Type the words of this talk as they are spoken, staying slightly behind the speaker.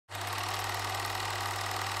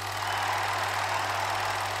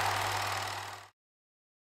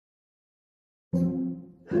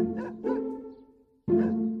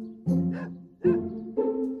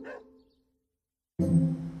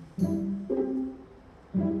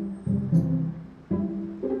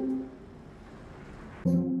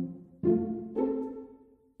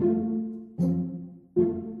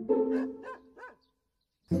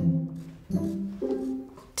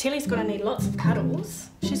Cuddles.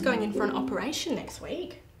 She's going in for an operation next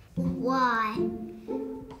week. Why?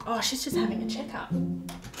 Oh, she's just having a checkup.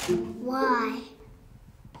 Why?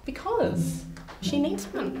 Because she needs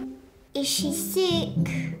one. Is she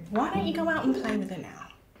sick? Why don't you go out and play with her now?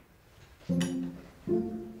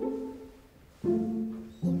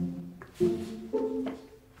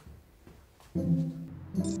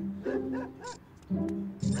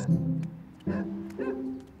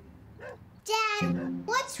 Dad,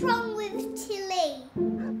 what's wrong with Tilly?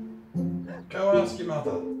 Go ask your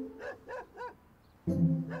mother.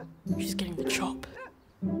 She's getting the chop.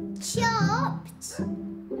 Chopped?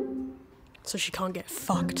 So she can't get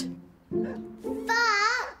fucked.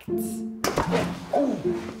 Fucked? Oh!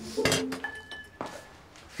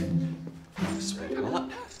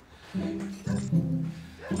 Sweetheart.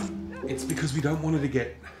 It's because we don't want her to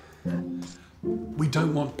get... We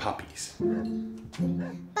don't want puppies.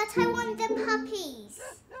 But I want the puppies.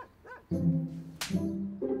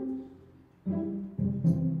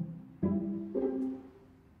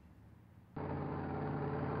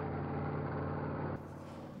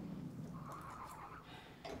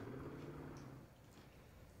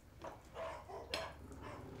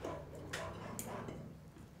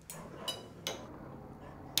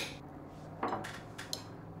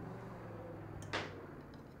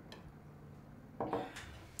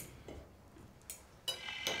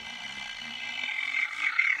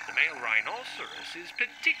 The male rhinoceros is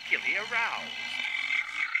particularly aroused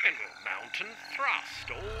and will mount and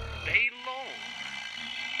thrust all day long.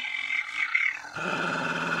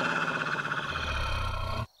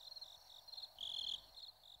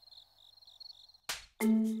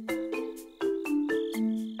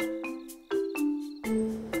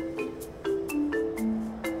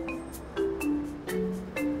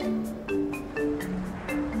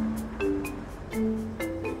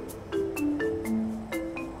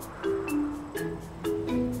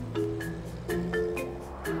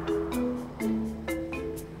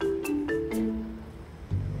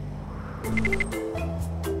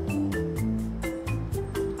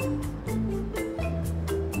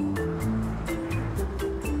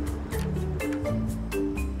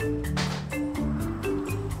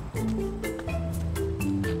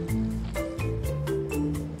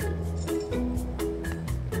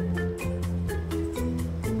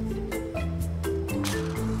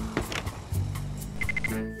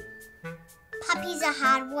 Puppies are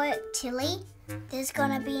hard work, Tilly. There's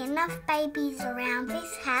gonna be enough babies around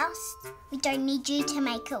this house. We don't need you to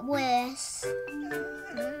make it worse.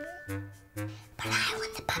 But I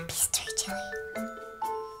want the puppies too, Tilly.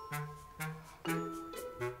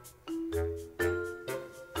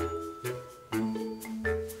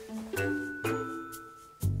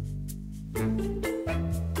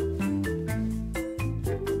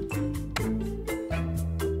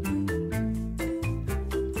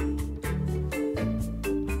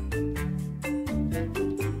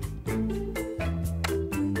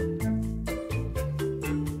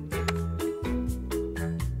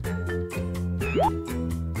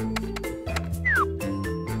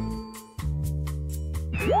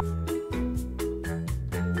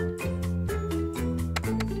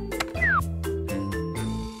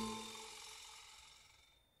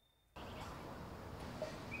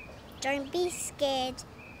 Don't be scared.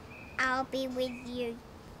 I'll be with you.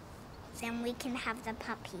 Then we can have the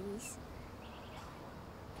puppies.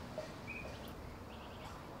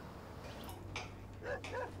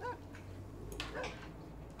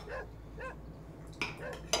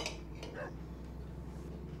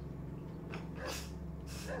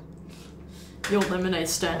 Your lemonade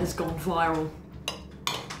stand has gone viral.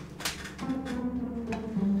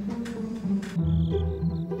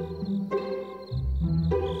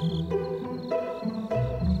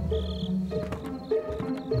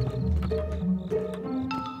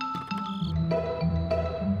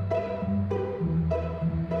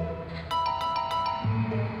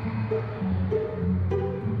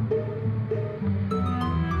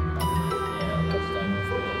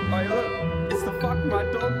 Hey, look, it's the fuck my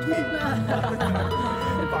dog kid.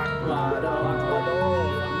 Fuck my dog.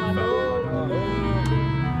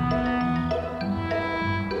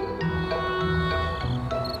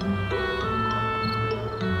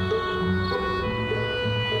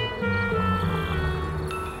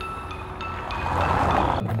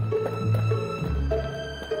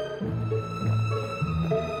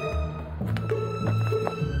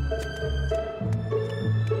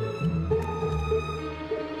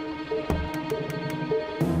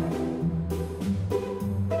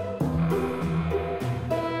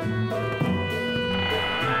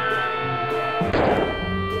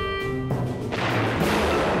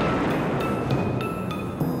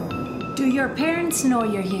 your parents know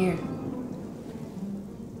you're here.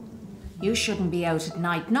 You shouldn't be out at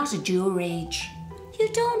night, not at your age. You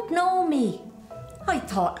don't know me. I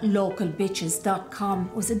thought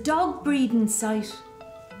localbitches.com was a dog breeding site.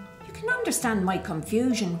 You can understand my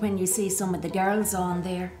confusion when you see some of the girls on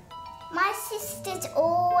there. My sister's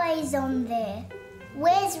always on there.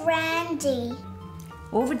 Where's Randy?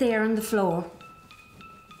 Over there on the floor.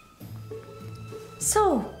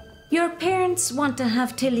 So, your parents want to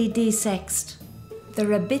have Tilly desexed.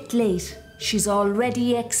 They're a bit late. She's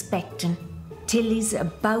already expecting. Tilly's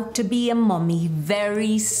about to be a mummy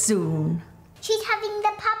very soon. She's having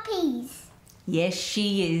the puppies. Yes,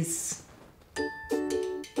 she is.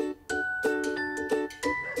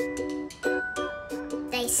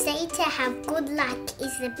 They say to have good luck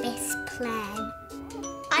is the best plan.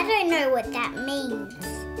 I don't know what that means,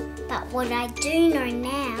 but what I do know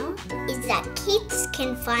now is that kids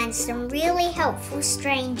can find some really helpful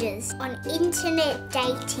strangers on internet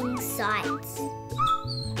dating sites.